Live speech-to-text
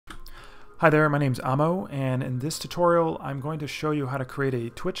Hi there, my name's Amo, and in this tutorial I'm going to show you how to create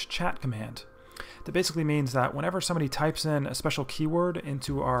a Twitch chat command. That basically means that whenever somebody types in a special keyword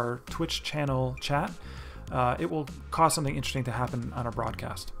into our Twitch channel chat, it will cause something interesting to happen on our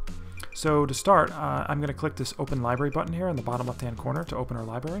broadcast. So to start, I'm going to click this Open Library button here in the bottom left-hand corner to open our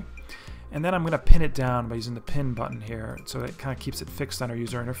library. And then I'm going to pin it down by using the pin button here, so it kind of keeps it fixed on our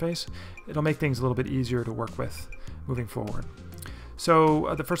user interface. It'll make things a little bit easier to work with moving forward.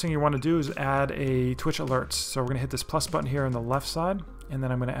 So the first thing you want to do is add a Twitch alerts. So we're going to hit this plus button here on the left side, and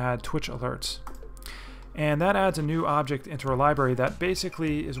then I'm going to add Twitch alerts. And that adds a new object into our library that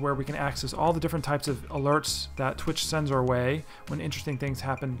basically is where we can access all the different types of alerts that Twitch sends our way when interesting things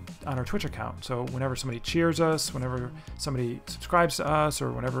happen on our Twitch account. So whenever somebody cheers us, whenever somebody subscribes to us,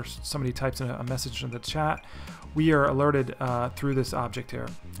 or whenever somebody types in a message in the chat, we are alerted through this object here.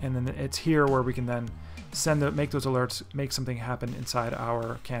 And then it's here where we can then make those alerts, make something happen inside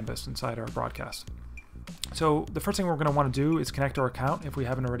our canvas, inside our broadcast. So the first thing we're going to want to do is connect our account if we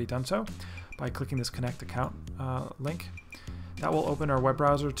haven't already done so by clicking this connect account link. That will open our web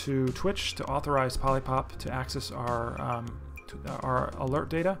browser to Twitch to authorize PolyPop to access our alert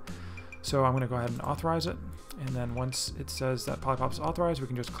data. So I'm going to go ahead and authorize it, and then once it says that PolyPop is authorized, we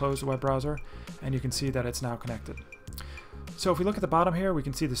can just close the web browser, and you can see that it's now connected. So if we look at the bottom here, we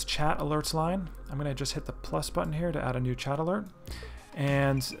can see this chat alerts line. I'm going to just hit the plus button here to add a new chat alert.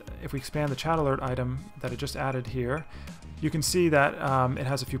 And if we expand the chat alert item that I just added here, you can see that it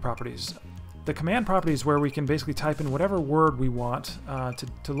has a few properties. The command property is where we can basically type in whatever word we want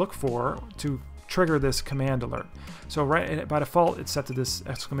to look for to trigger this command alert. So by default, it's set to this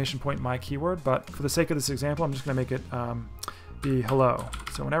exclamation point my keyword, but for the sake of this example, I'm just going to make it be hello.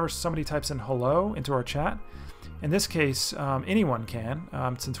 So whenever somebody types in hello into our chat, in this case, anyone can,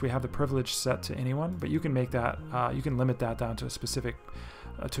 since we have the privilege set to anyone, but you can make that, you can limit that down to a specific,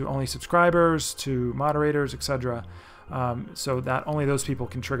 to only subscribers, to moderators, etc., so that only those people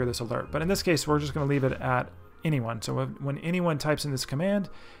can trigger this alert. But in this case, we're just going to leave it at anyone. So when anyone types in this command,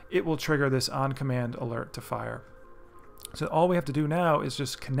 it will trigger this on-command alert to fire. So all we have to do now is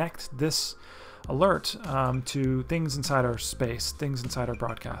just connect this alert to things inside our space, things inside our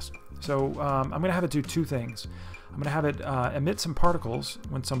broadcast. So I'm going to have it do two things. I'm going to have it emit some particles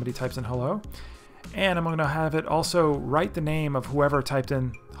when somebody types in hello, and I'm going to have it also write the name of whoever typed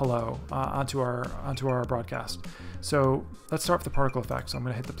in hello onto our broadcast. So let's start with the particle effect. So I'm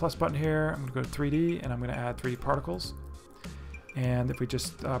going to hit the plus button here. I'm going to go to 3D, and I'm going to add 3D particles. And if we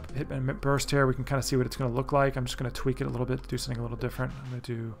just hit emit burst here, we can kind of see what it's going to look like. I'm just going to tweak it a little bit, do something a little different. I'm going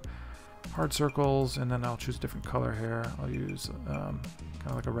to do hard circles, and then I'll choose a different color here. I'll use kind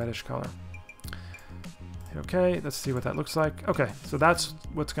of like a reddish color. Hit OK, let's see what that looks like. Okay, so that's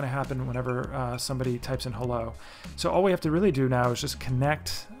what's going to happen whenever somebody types in hello. So all we have to really do now is just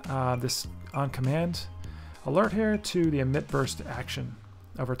connect this on command alert here to the emit burst action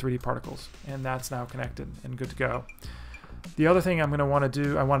of our 3D particles, and that's now connected and good to go. The other thing I wanted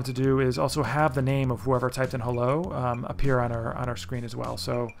to do is also have the name of whoever typed in hello appear on our screen as well.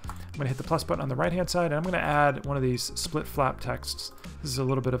 So I'm going to hit the plus button on the right hand side, and I'm going to add one of these split flap texts. This is a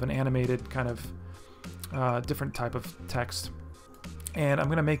little bit of an animated kind of different type of text, and I'm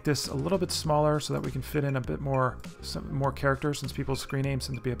going to make this a little bit smaller so that we can fit in a bit more, some more characters, since people's screen names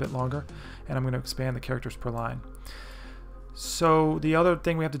tend to be a bit longer, and I'm going to expand the characters per line. So the other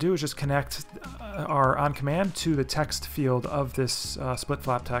thing we have to do is just connect our on command to the text field of this split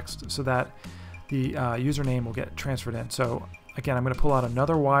flap text so that the username will get transferred in. So again, I'm going to pull out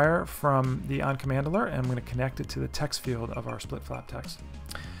another wire from the on command alert, and I'm going to connect it to the text field of our split flap text.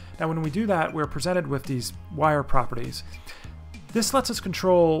 Now when we do that, we're presented with these wire properties. This lets us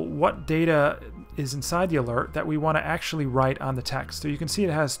control what data is inside the alert that we want to actually write on the text. So you can see it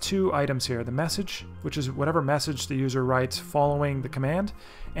has two items here: the message, which is whatever message the user writes following the command,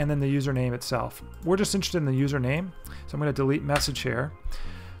 and then the username itself. We're just interested in the username, so I'm going to delete message here.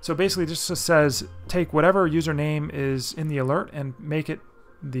 So basically this just says take whatever username is in the alert and make it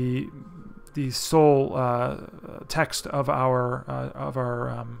the sole text of our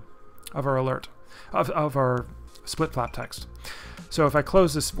alert, of our split flap text. So if I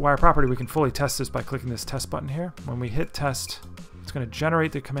close this wire property, we can fully test this by clicking this test button here. When we hit test, it's going to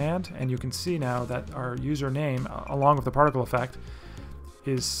generate the command, and you can see now that our username, along with the particle effect,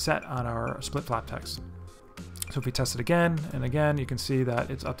 is set on our split flap text. So if we test it again and again, you can see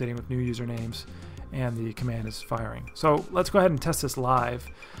that it's updating with new usernames, and the command is firing. So let's go ahead and test this live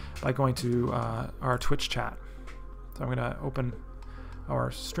by going to our Twitch chat. So I'm going to open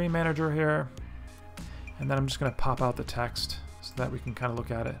our stream manager here, and then I'm just going to pop out the text so that we can kind of look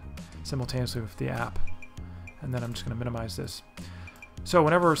at it simultaneously with the app. And then I'm just going to minimize this. So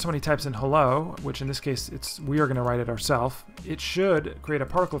whenever somebody types in hello, which in this case we are going to write it ourselves, it should create a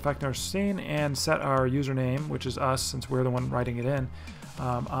particle effect in our scene and set our username, which is us since we're the one writing it in,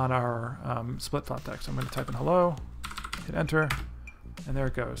 on our split flat text. I'm going to type in hello, hit enter, and there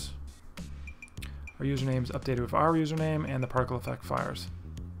it goes. Our username is updated with our username, and the particle effect fires.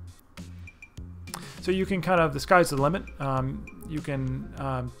 So you can the sky's the limit.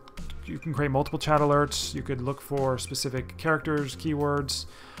 You can create multiple chat alerts. You could look for specific characters, keywords,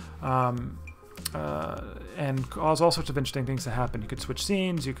 and cause all sorts of interesting things to happen. You could switch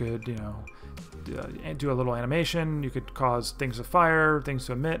scenes. You could, do a little animation. You could cause things to fire, things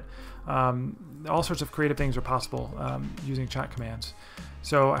to emit. All sorts of creative things are possible using chat commands.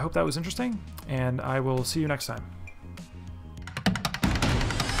 So I hope that was interesting, and I will see you next time.